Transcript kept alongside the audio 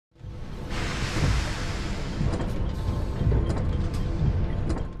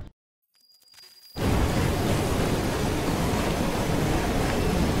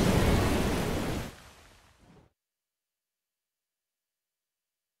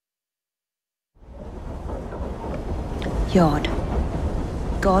Yard.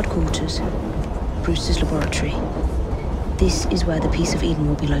 Guard quarters. Brewster's laboratory. This is where the piece of Eden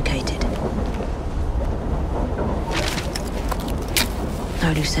will be located.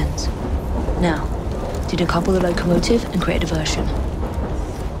 No loose ends. Now, to decouple the locomotive and create a diversion.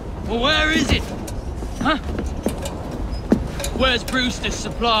 Well, where is it? Huh? Where's Brewster's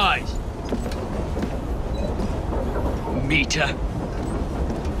supplies? Meter.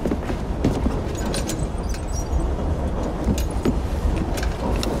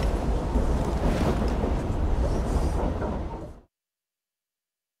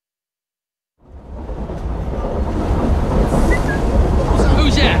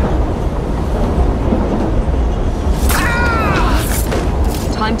 Who's that?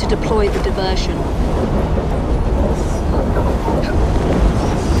 Time to deploy the diversion.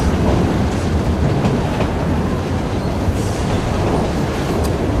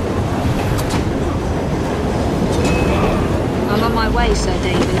 I'm on my way, Sir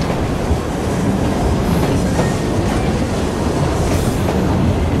David.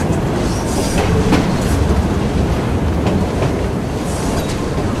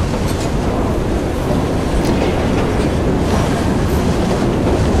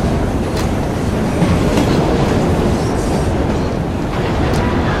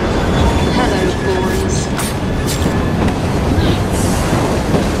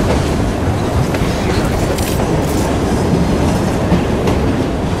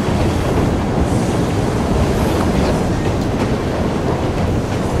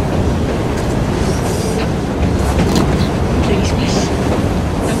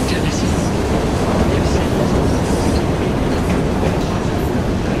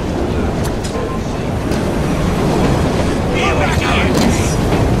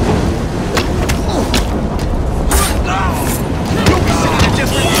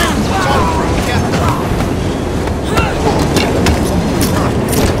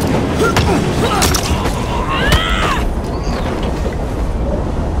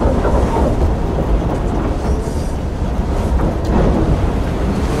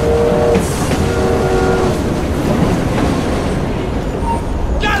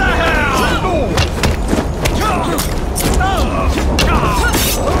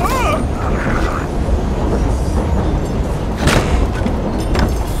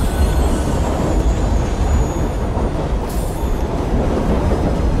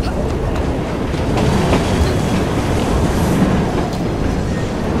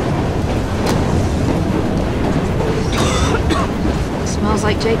 Smells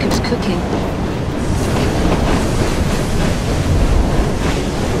like Jacob's cooking.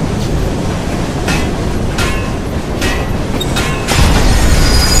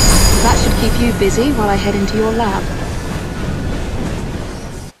 That should keep you busy while I head into your lab.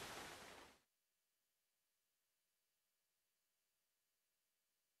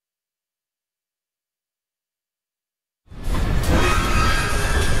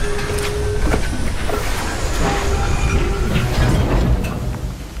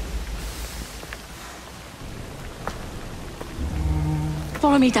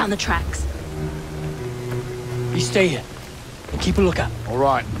 Follow me down the tracks. You stay here and keep a lookout. All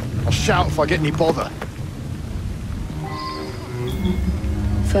right. I'll shout if I get any bother.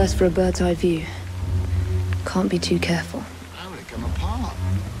 First for a bird's eye view. Can't be too careful. How will it come apart?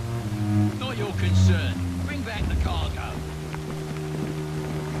 Not your concern. Bring back the cargo.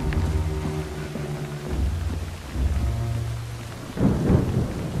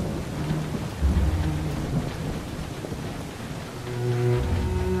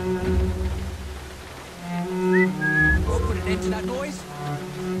 We'll put an end to that noise.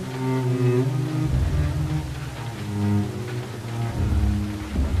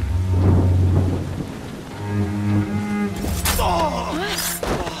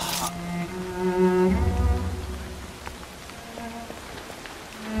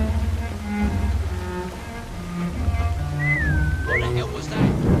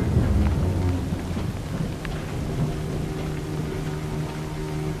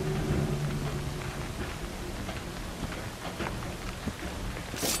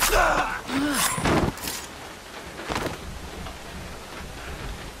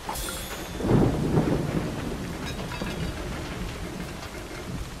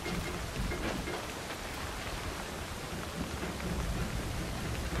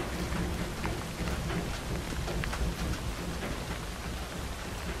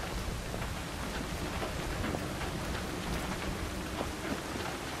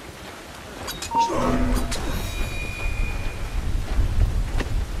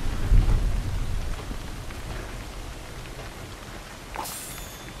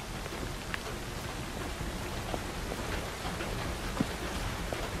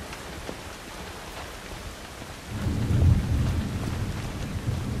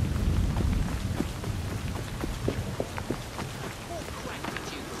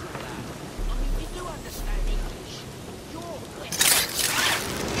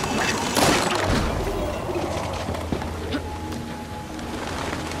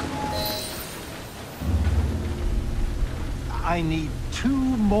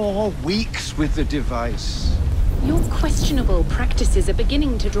 more weeks with the device. Your questionable practices are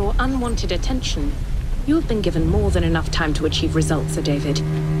beginning to draw unwanted attention. You have been given more than enough time to achieve results, Sir David.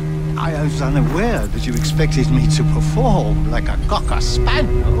 I was unaware that you expected me to perform like a cocker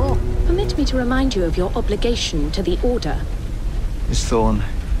spaniel. Permit me to remind you of your obligation to the Order. Miss Thorne,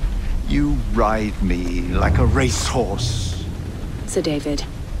 you ride me like a racehorse. Sir David,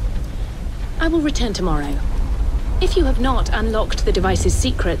 I will return tomorrow. If you have not unlocked the device's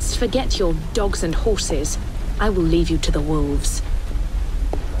secrets, forget your dogs and horses. I will leave you to the wolves.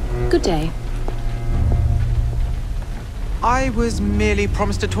 Good day. I was merely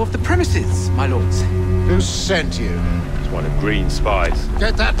promised a tour of the premises, my lords. Who sent you? It's one of Green's spies.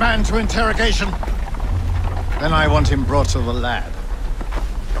 Get that man to interrogation. Then I want him brought to the lab.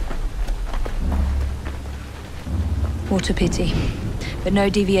 What a pity. But no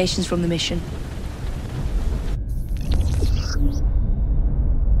deviations from the mission.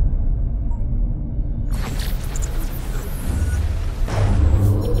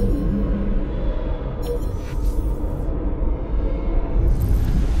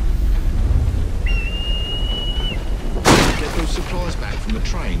 Supplies back from the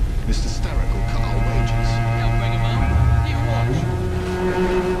train. Mr. Starrick will cut our wages. I'll bring him up. You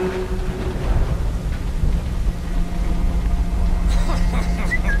watch.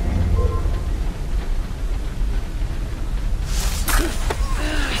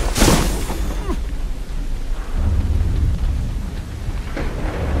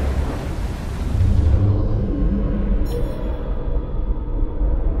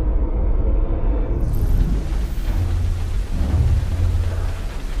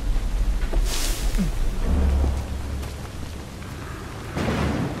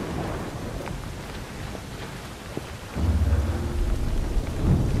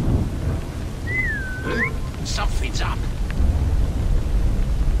 Something's up.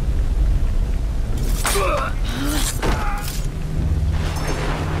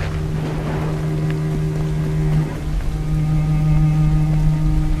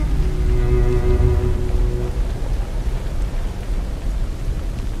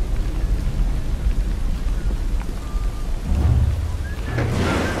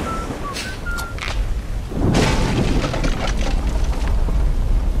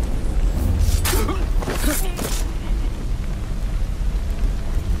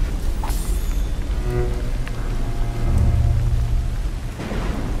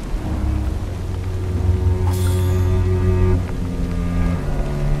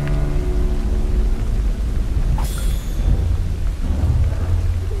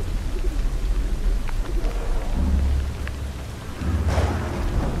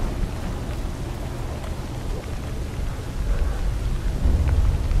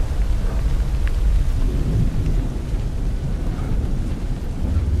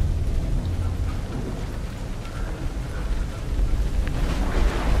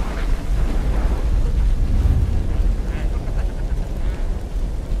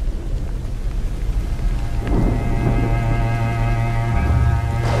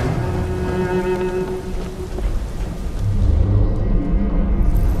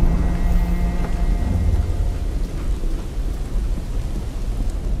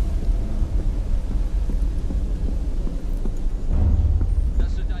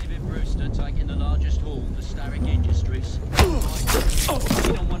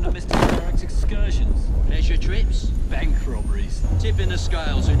 Tipping the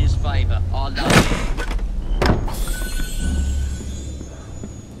scales in his favour. I love it.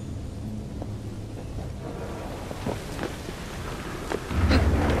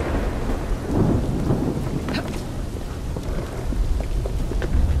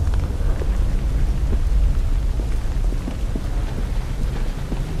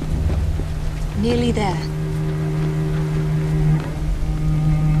 Nearly there.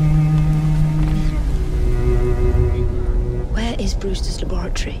 Where is Brewster's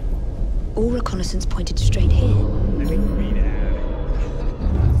laboratory? All reconnaissance pointed straight here. Let me read it out.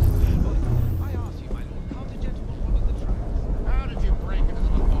 I ask you, my lord, can't a gentleman follow the tracks? How did you break into the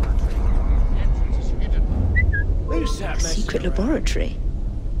laboratory? The entrance is hidden. Who's that A secret laboratory?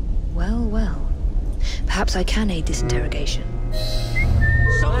 Well, well. Perhaps I can aid this interrogation.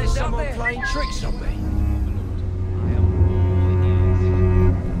 Someone playing tricks on me.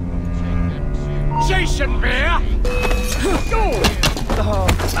 Jason Bear!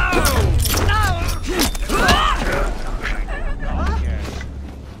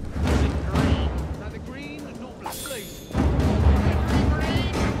 Neither green nor black.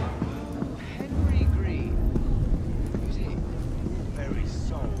 Henry Green. Who's he? Very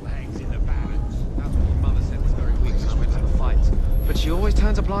soul hangs in the balance. That's what your mother said this very week when I went to the fight. But she always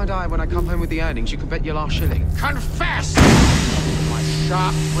turns a blind eye when I come home with the earnings, you can bet your last shilling. Confess! My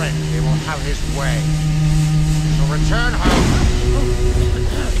sharp friend here will have his way. So return home.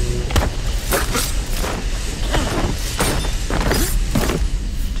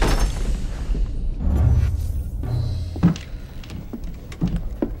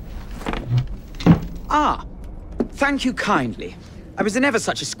 Ah, thank you kindly. I was in ever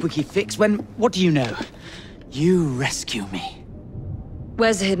such a squeaky fix when, what do you know? You rescue me.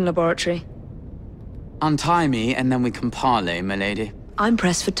 Where's the hidden laboratory? Untie me, and then we can parley, milady. I'm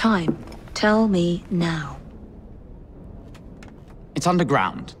pressed for time. Tell me now. It's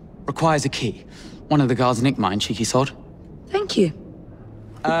underground. Requires a key. One of the guards nicked mine, cheeky sod. Thank you.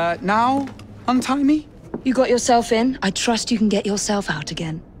 Now? Untie me? You got yourself in. I trust you can get yourself out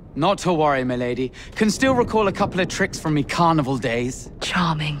again. Not to worry, milady. Can still recall a couple of tricks from me carnival days.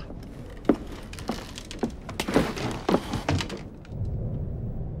 Charming.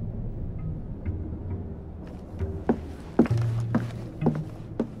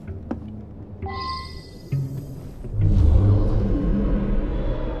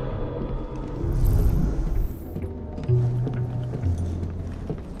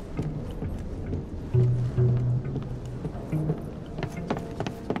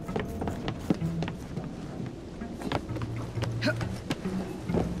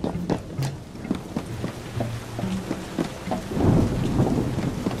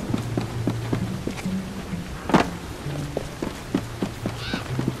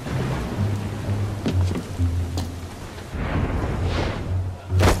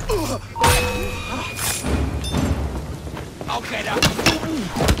 I'll get up.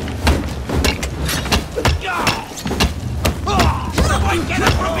 Someone get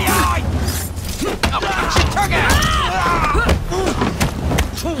up from behind! I'll catch your tongue out!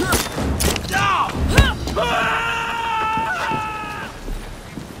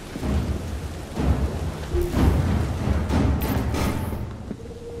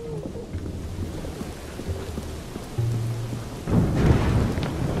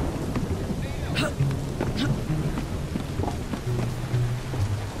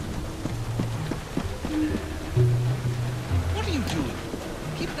 What are you doing?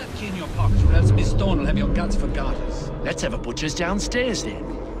 Keep that key in your pocket, or else Miss Stone will have your guts for garters. Let's have a butcher's downstairs then.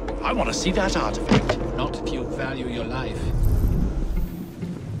 I want to see that artifact. Not if you value your life.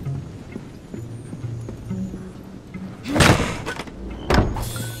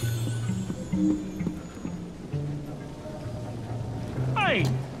 Hey,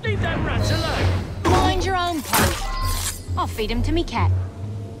 leave them rats alone. Mind your own pony. I'll feed him to me cat.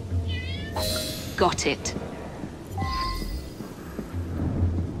 Got it.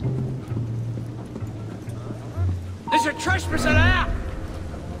 There's a trespasser there!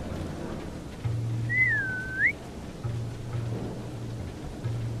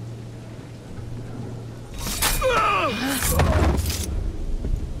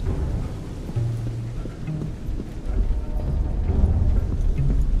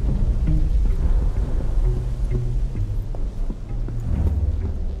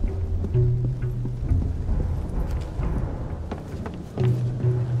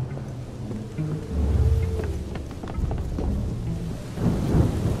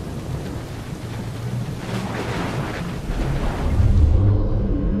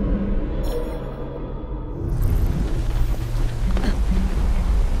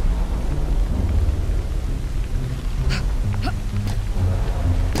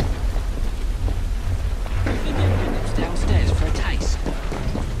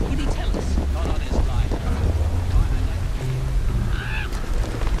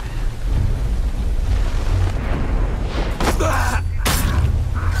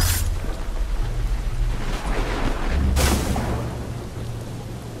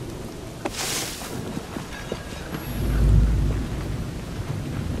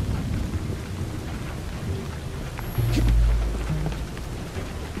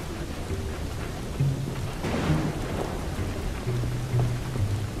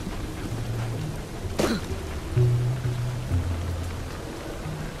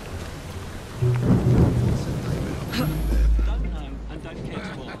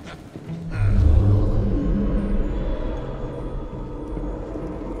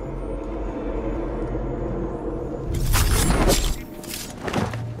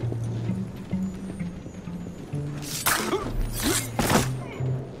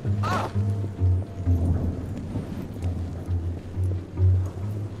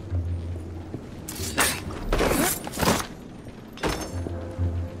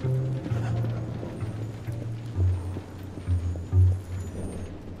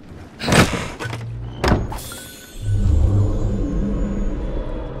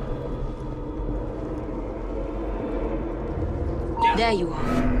 There you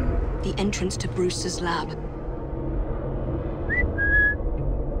are. The entrance to Brewster's lab.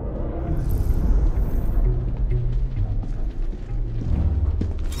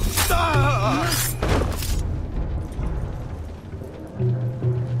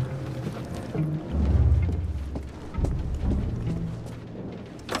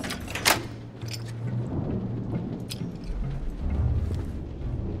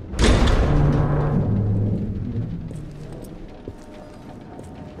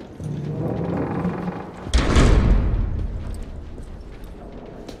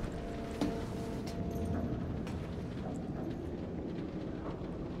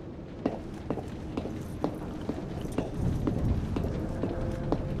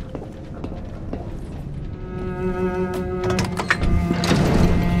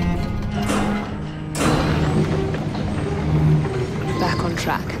 Back on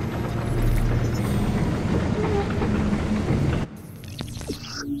track.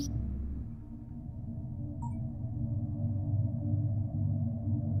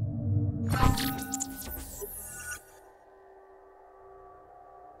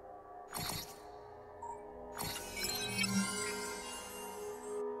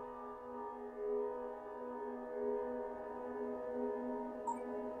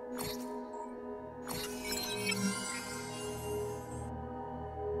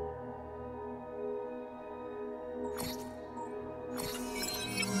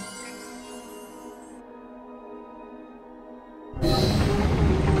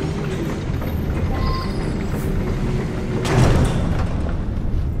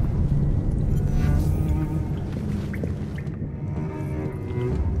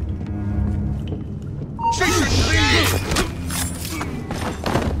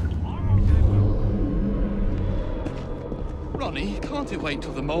 Ronnie, can't it wait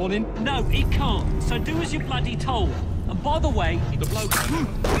till the morning? No, it can't. So do as you're bloody told. And by the way, The bloke...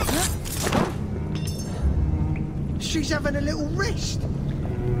 She's having a little rest.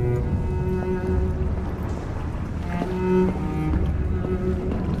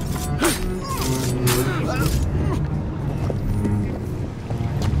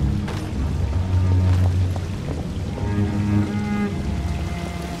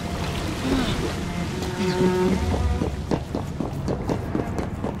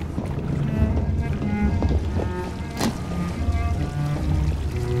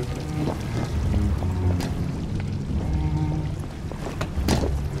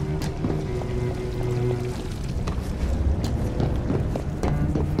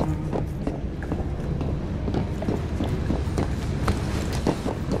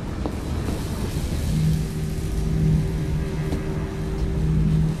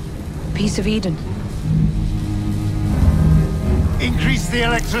 Piece of Eden. Increase the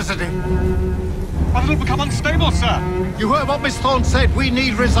electricity. But it'll become unstable, sir. You heard what Miss Thorne said. We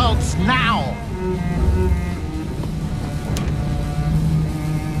need results now.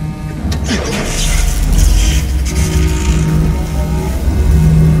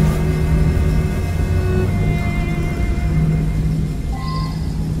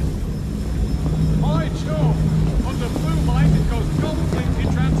 My job. Under blue light, it goes completely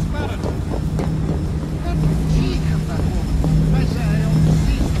transparent.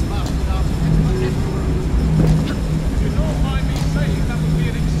 If you don't mind me saying, that would be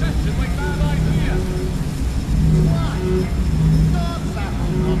an exceptionally bad idea.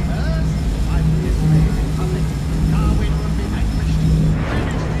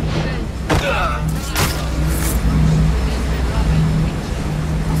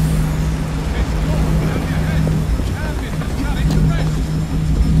 It's yours on your head, and it has carried the rest.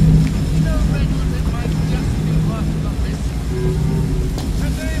 Sir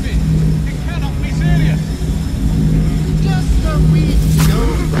David, it cannot be serious. Just a week ago,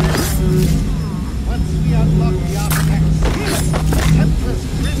 once we unlock the artifacts, the Templars'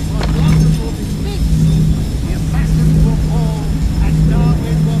 grip on multiple things, the assassins will fall, and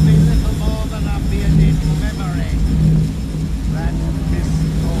Darwin will be little more than a bearded memory. That Miss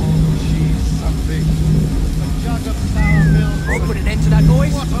Thorne, she's something. The jug of sour milk. I'll put an end to that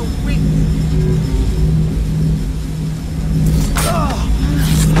noise. What a wit!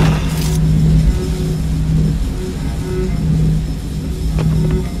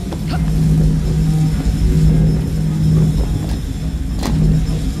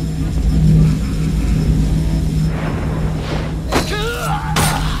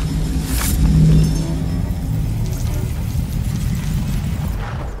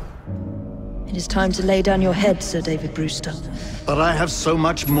 It is time to lay down your head, Sir David Brewster. But I have so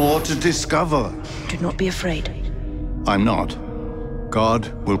much more to discover. Do not be afraid. I'm not.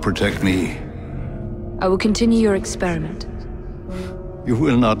 God will protect me. I will continue your experiment. You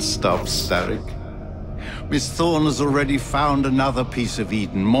will not stop, Starrick. Miss Thorne has already found another piece of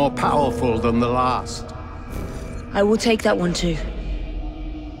Eden, more powerful than the last. I will take that one too.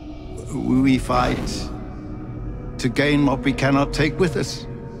 We fight to gain what we cannot take with us.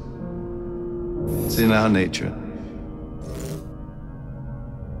 It's in our nature.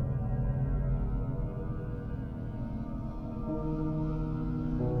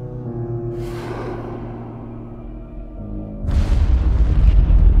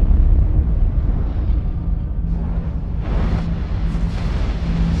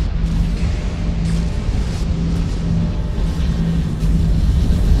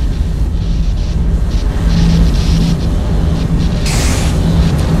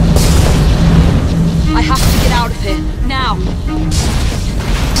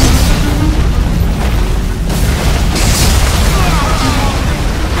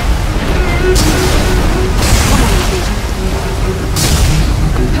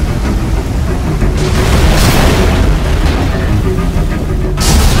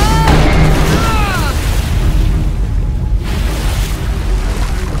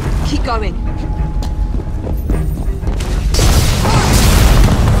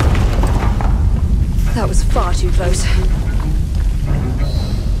 That was far too close.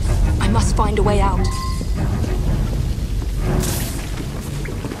 I must find a way out.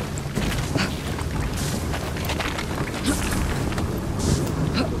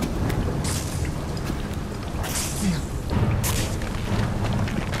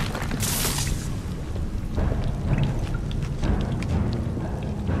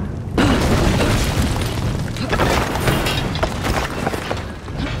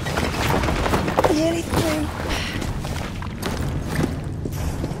 Nearly through.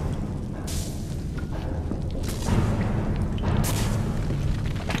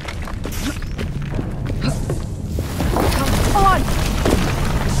 Come on!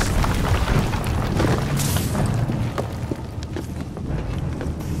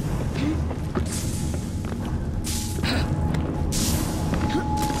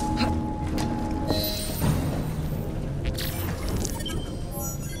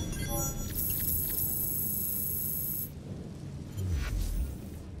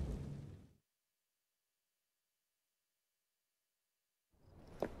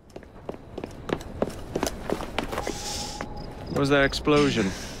 What was that explosion?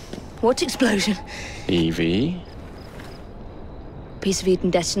 What explosion? Evie? Piece of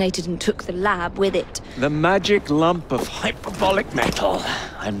Eden detonated and took the lab with it. The magic lump of hyperbolic metal.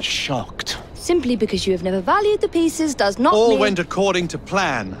 I'm shocked. Simply because you have never valued the pieces does not mean... All went according to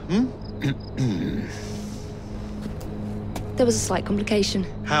plan, There was a slight complication.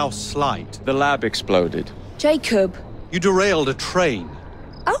 How slight? The lab exploded. Jacob. You derailed a train.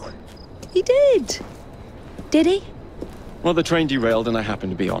 Oh, he did. Did he? Well, the train derailed and I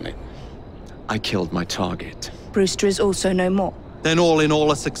happened to be on it. I killed my target. Brewster is also no more. Then all in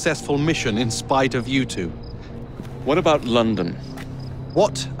all a successful mission in spite of you two. What about London?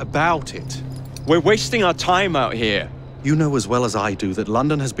 What about it? We're wasting our time out here. You know as well as I do that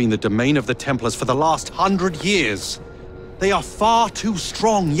London has been the domain of the Templars for the last 100 years. They are far too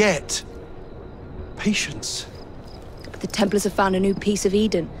strong yet. Patience. But the Templars have found a new piece of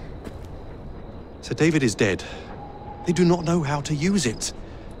Eden. Sir David is dead. They do not know how to use it.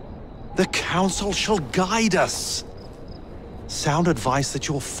 The Council shall guide us. Sound advice that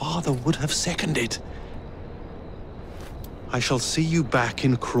your father would have seconded. I shall see you back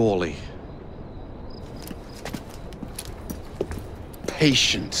in Crawley.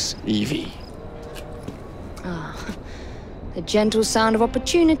 Patience, Evie. Ah, the gentle sound of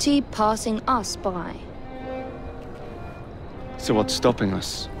opportunity passing us by. So what's stopping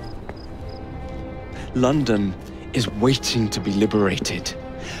us? London is waiting to be liberated.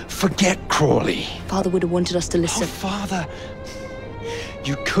 Forget Crawley. Father would have wanted us to listen. Oh, Father!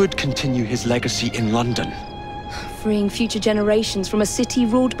 You could continue his legacy in London. Freeing future generations from a city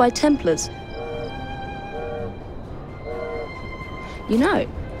ruled by Templars. You know,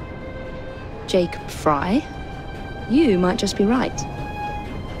 Jacob Frye, you might just be right.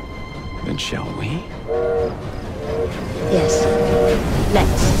 Then shall we? Yes.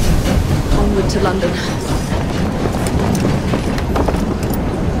 Let's. Onward to London.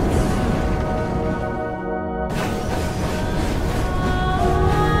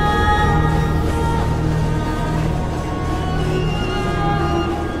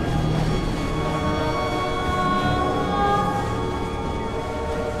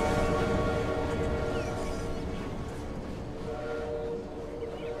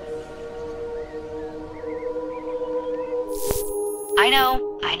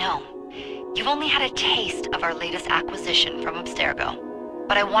 I know. You've only had a taste of our latest acquisition from Abstergo.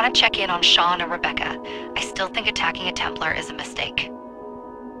 but I want to check in on Sean and Rebecca. I still think attacking a Templar is a mistake.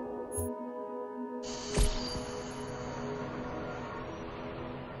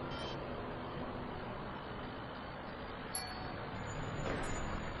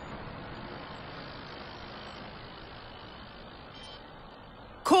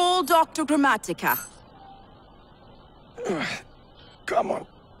 Call Dr. Grammatica. Come on.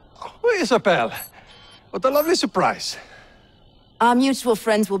 Oh, Isabel. What a lovely surprise. Our mutual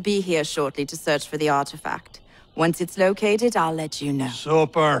friends will be here shortly to search for the artifact. Once it's located, I'll let you know.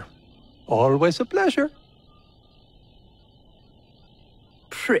 Super. Always a pleasure.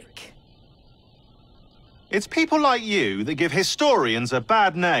 Prick. It's people like you that give historians a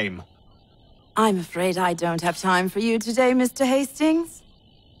bad name. I'm afraid I don't have time for you today, Mr. Hastings.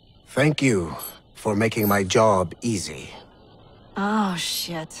 Thank you for making my job easy. Oh,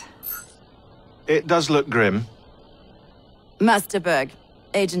 shit. It does look grim. Masterberg,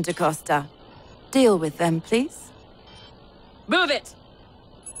 Agent Acosta. Deal with them, please. Move it!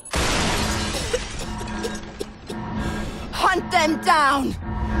 Hunt them down!